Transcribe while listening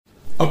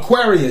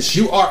Aquarius,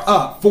 you are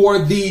up for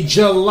the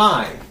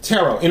July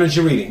Tarot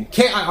Energy Reading.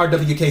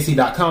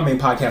 KIRWKC.com, main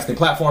podcasting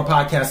platform,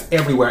 podcast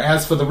everywhere.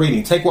 As for the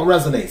reading, take what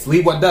resonates,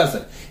 leave what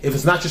doesn't. If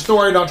it's not your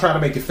story, don't try to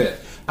make it fit.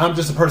 I'm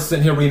just a person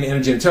sitting here reading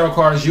energy and tarot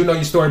cards. You know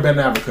your story better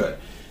than I ever could.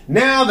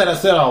 Now that I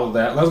said all of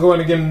that, let's go ahead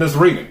and get into this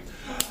reading.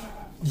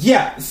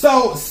 Yeah,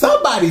 so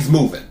somebody's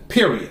moving,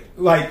 period.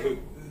 Like,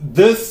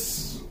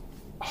 this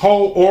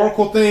whole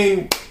Oracle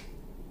thing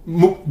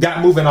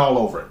got moving all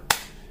over it.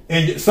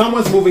 And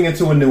someone's moving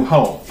into a new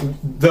home.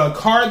 The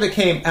card that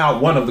came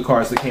out, one of the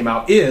cards that came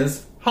out,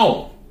 is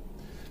home.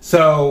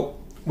 So,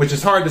 which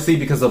is hard to see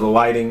because of the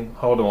lighting.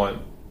 Hold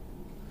on.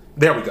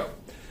 There we go.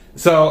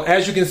 So,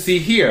 as you can see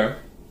here,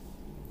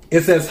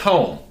 it says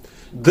home.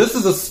 This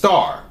is a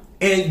star.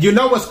 And you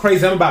know what's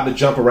crazy? I'm about to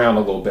jump around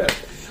a little bit.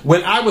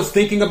 When I was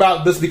thinking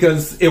about this,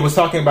 because it was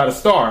talking about a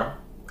star,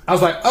 I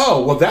was like,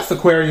 oh, well, that's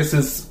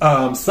Aquarius's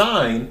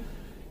sign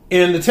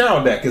in the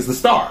tarot deck, is the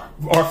star,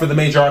 or for the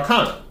major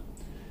arcana.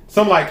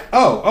 So I'm like,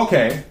 oh,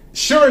 okay.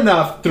 Sure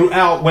enough,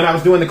 throughout, when I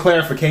was doing the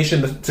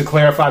clarification to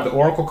clarify the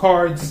oracle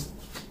cards,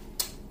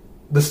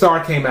 the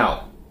star came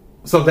out.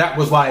 So that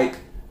was like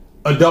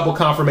a double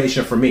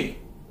confirmation for me.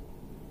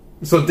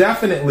 So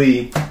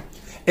definitely,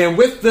 and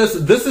with this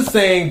is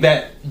saying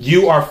that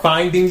you are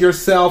finding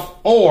yourself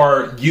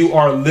or you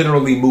are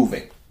literally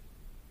moving.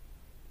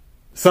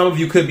 Some of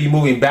you could be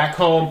moving back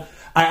home.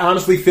 I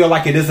honestly feel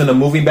like it isn't a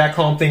moving back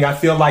home thing. I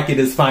feel like it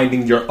is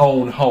finding your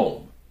own home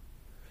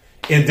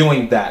in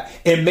doing that.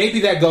 And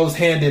maybe that goes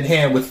hand in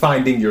hand with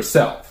finding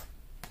yourself.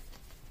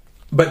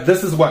 But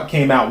this is what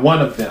came out,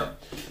 one of them.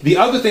 The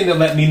other thing that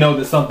let me know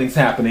that something's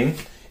happening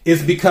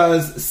is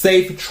because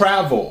safe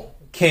travel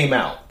came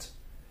out.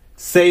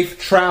 Safe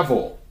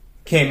travel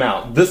came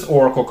out. This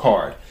oracle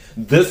card.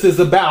 This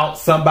is about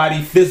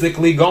somebody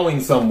physically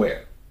going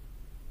somewhere,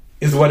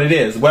 is what it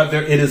is.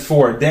 Whether it is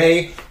for a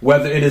day,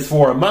 whether it is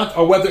for a month,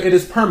 or whether it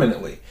is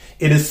permanently.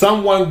 It is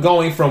someone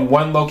going from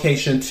one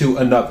location to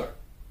another.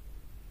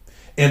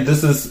 And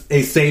this is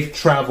a safe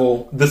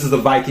travel. This is a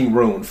Viking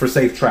rune for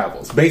safe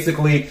travels.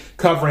 Basically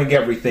covering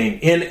everything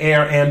in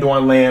air and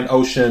on land,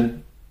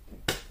 ocean,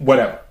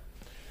 whatever.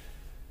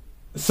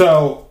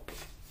 So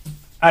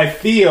I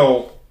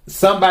feel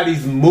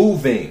somebody's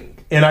moving.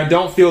 And I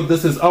don't feel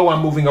this is, oh,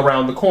 I'm moving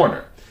around the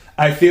corner.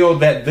 I feel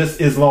that this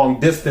is long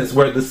distance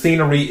where the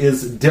scenery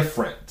is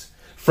different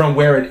from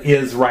where it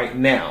is right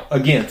now.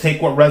 Again,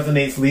 take what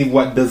resonates, leave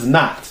what does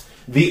not.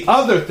 The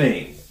other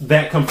thing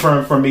that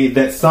confirmed for me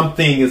that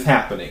something is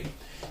happening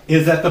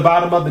is at the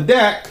bottom of the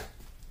deck,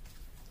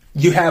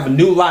 you have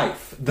new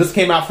life. This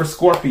came out for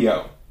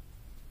Scorpio.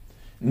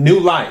 New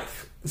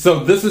life.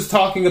 So this is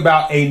talking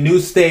about a new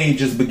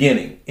stage is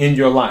beginning in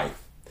your life.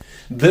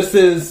 This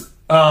is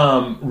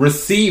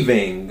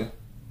receiving,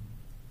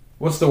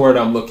 what's the word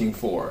I'm looking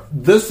for?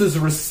 This is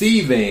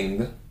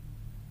receiving,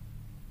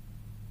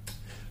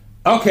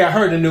 okay, I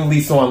heard a new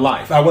lease on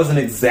life. I wasn't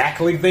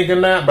exactly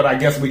thinking that, but I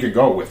guess we could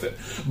go with it.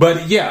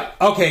 But yeah,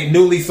 okay,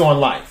 new lease on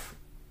life.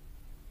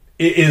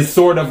 It is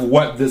sort of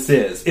what this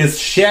is. It's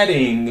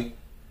shedding,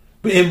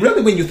 and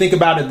really when you think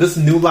about it, this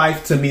new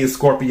life to me is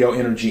Scorpio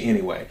energy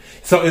anyway.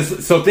 So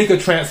think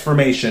of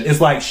transformation.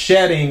 It's like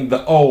shedding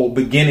the old,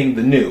 beginning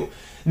the new.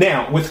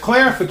 Now, with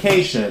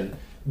clarification,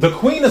 the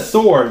Queen of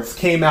Swords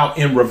came out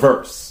in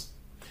reverse.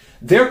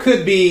 There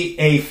could be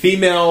a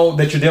female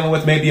that you're dealing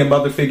with, maybe a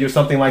mother figure,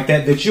 something like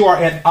that, that you are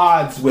at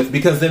odds with,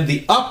 because in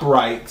the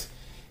upright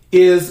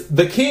is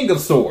the King of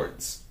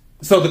Swords.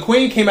 So the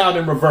Queen came out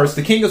in reverse.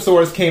 The King of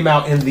Swords came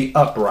out in the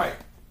upright,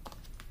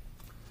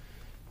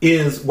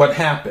 is what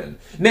happened.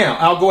 Now,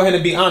 I'll go ahead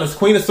and be honest.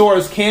 Queen of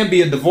Swords can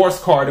be a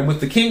divorce card, and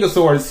with the King of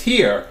Swords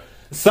here,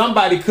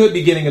 somebody could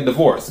be getting a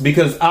divorce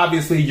because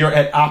obviously you're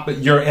at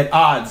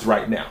odds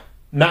right now.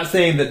 Not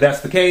saying that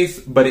that's the case,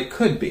 but it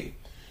could be.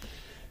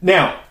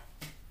 Now,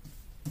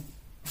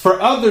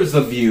 for others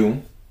of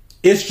you,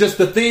 it's just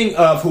the thing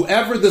of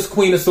whoever this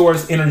Queen of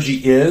Swords energy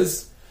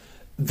is,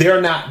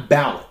 they're not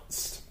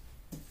balanced.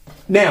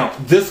 Now,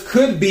 this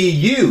could be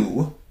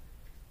you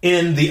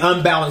in the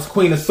unbalanced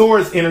Queen of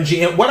Swords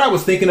energy. And what I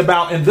was thinking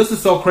about, and this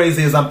is so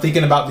crazy as I'm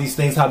thinking about these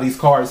things, how these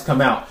cards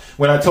come out.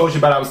 When I told you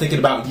about, I was thinking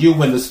about you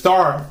when the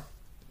star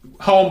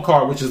home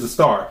card, which is the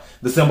star,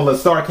 the symbol of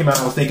the star came out,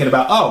 I was thinking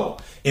about, oh,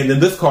 and then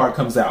this card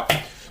comes out.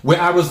 When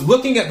I was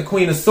looking at the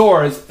Queen of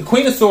Swords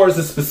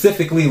is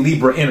specifically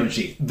Libra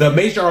energy. The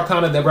major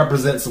arcana that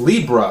represents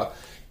Libra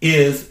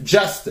is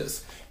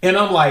justice. And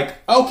I'm like,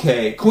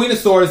 okay, Queen of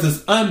Swords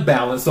is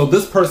unbalanced, so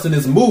this person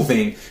is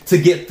moving to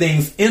get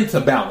things into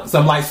balance.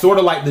 I'm like, sort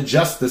of like the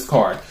Justice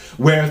card,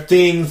 where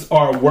things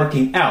are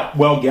working out.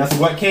 Well, guess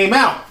what came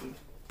out?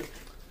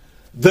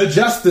 The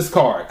Justice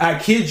card. I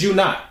kid you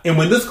not. And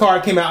when this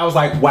card came out, I was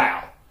like, wow.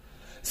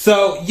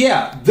 So,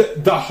 yeah,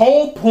 the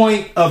whole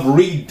point of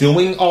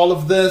redoing all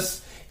of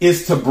this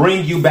is to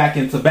bring you back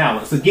into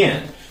balance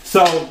again.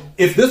 So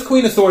if this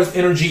Queen of Swords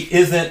energy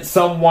isn't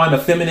someone, a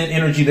feminine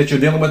energy that you're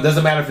dealing with,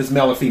 doesn't matter if it's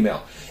male or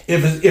female.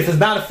 If it's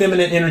not a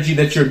feminine energy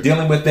that you're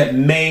dealing with that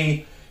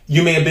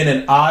you may have been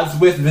in odds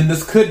with, then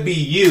this could be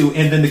you.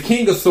 And then the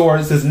King of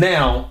Swords is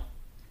now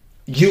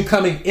you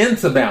coming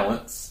into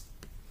balance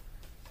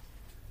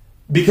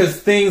because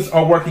things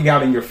are working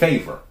out in your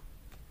favor.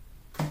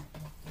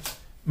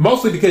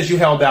 Mostly because you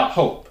held out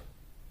hope.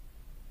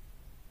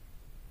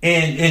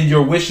 And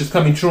your wish is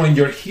coming true and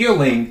you're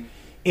healing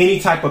any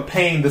type of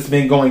pain that's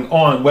been going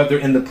on, whether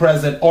in the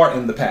present or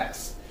in the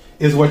past,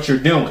 is what you're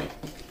doing.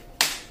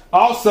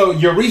 Also,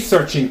 you're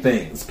researching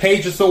things.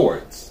 Page of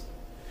Swords.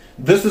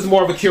 This is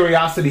more of a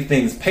curiosity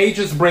thing.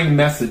 Pages bring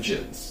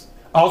messages.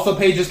 Also,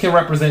 pages can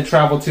represent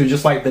travel too,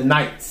 just like the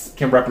Knights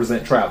can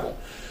represent travel.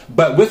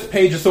 But with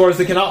Page of Swords,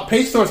 Page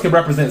of Swords can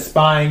represent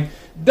spying.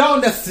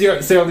 Don't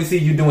necessarily see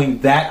you doing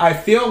that. I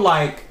feel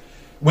like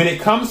when it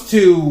comes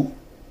to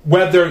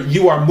whether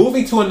you are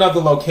moving to another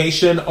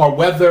location or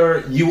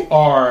whether you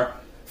are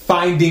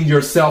finding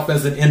yourself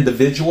as an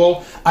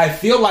individual, I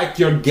feel like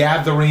you're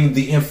gathering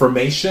the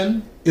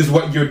information is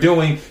what you're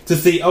doing to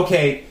see,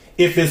 okay,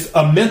 if it's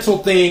a mental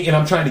thing and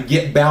I'm trying to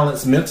get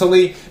balance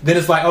mentally, then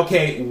it's like,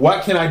 okay,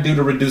 what can I do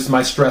to reduce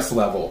my stress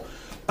level?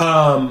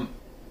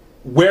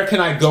 Where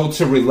can I go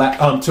to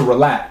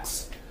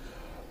relax?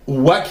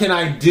 What can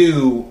I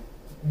do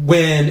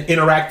when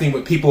interacting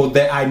with people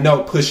that I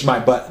know push my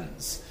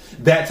buttons?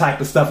 That type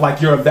of stuff. Like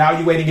you're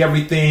evaluating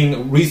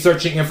everything,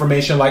 researching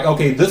information. Like,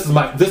 okay, this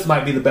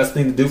might be the best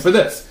thing to do for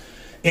this,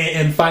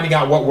 and finding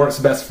out what works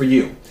best for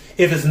you.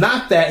 If it's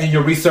not that, and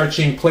you're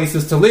researching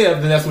places to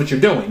live, then that's what you're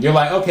doing. You're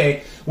like,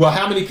 okay, well,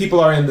 how many people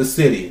are in the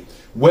city?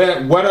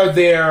 What are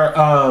their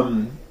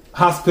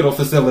hospital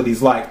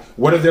facilities like?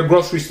 What are their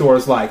grocery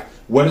stores like?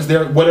 What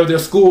are their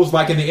schools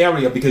like in the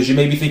area? Because you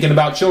may be thinking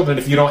about children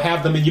if you don't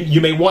have them, and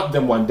you may want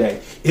them one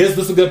day. Is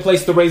this a good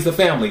place to raise a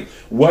family?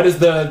 What is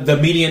the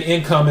median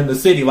income in the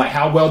city? Like,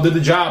 how well do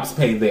the jobs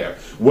pay there?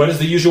 What is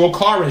the usual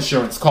car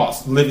insurance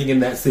cost living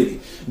in that city?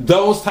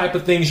 Those type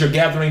of things, you're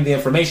gathering the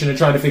information and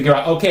trying to figure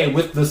out, okay,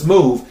 with this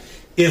move,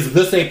 is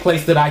this a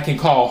place that I can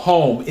call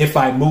home if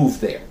I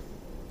move there?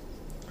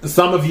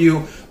 Some of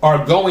you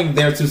are going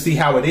there to see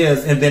how it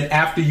is, and then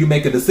after you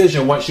make a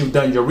decision, once you've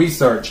done your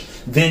research,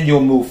 then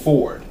you'll move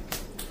forward.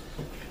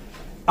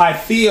 I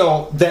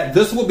feel that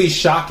this will be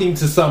shocking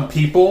to some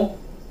people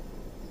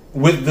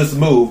with this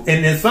move,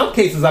 and in some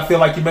cases, I feel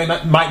like you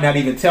might not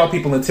even tell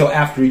people until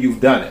after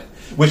you've done it,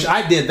 which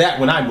I did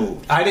that when I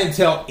moved. I didn't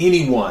tell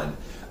anyone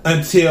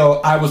until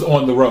I was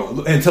on the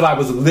road, until I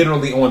was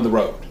literally on the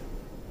road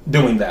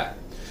doing that.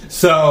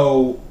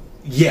 So,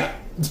 yeah.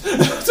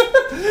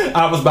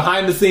 I was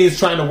behind the scenes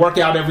trying to work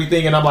out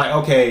everything, and I'm like,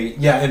 okay,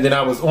 yeah. And then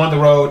I was on the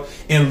road,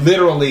 and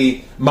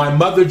literally my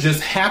mother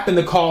just happened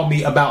to call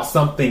me about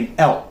something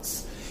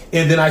else.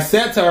 And then I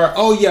said to her,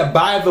 oh yeah,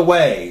 by the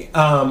way,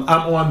 I'm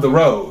on the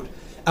road.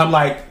 I'm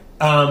like,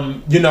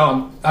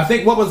 I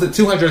think, what was it,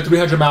 200 or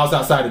 300 miles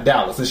outside of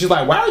Dallas. And she's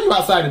like, why are you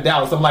outside of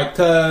Dallas? I'm like,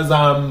 because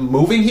I'm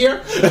moving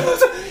here.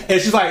 And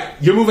she's like,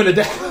 you're moving to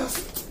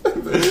Dallas?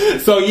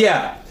 So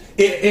yeah.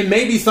 It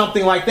may be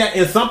something like that,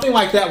 and something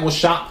like that will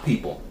shock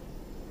people.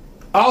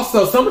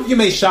 Also, some of you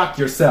may shock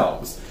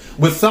yourselves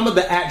with some of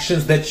the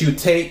actions that you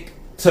take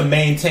to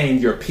maintain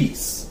your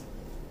peace.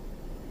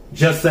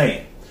 Just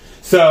saying.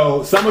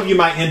 So, some of you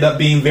might end up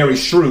being very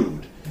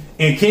shrewd.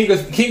 And King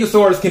of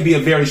Swords can be a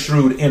very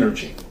shrewd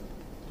energy.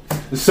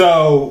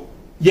 So,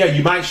 yeah,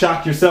 you might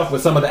shock yourself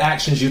with some of the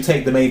actions you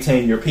take to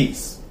maintain your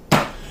peace.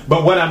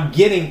 But what I'm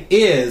getting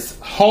is,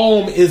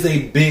 home is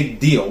a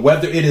big deal.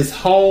 Whether it is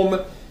home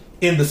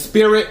in the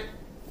spirit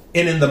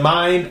and in the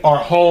mind, or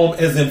home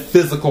as in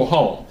physical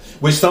home,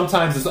 which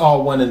sometimes is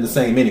all one and the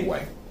same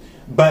anyway.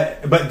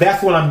 But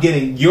that's what I'm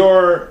getting.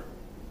 You're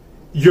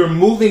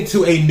moving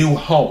to a new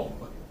home,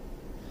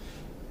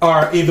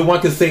 or either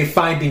one could say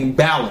finding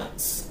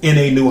balance in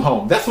a new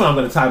home. That's what I'm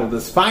going to title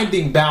this: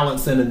 Finding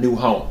Balance in a New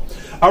Home.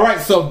 All right,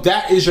 so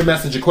that is your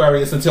message,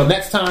 Aquarius. Until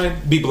next time,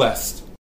 be blessed.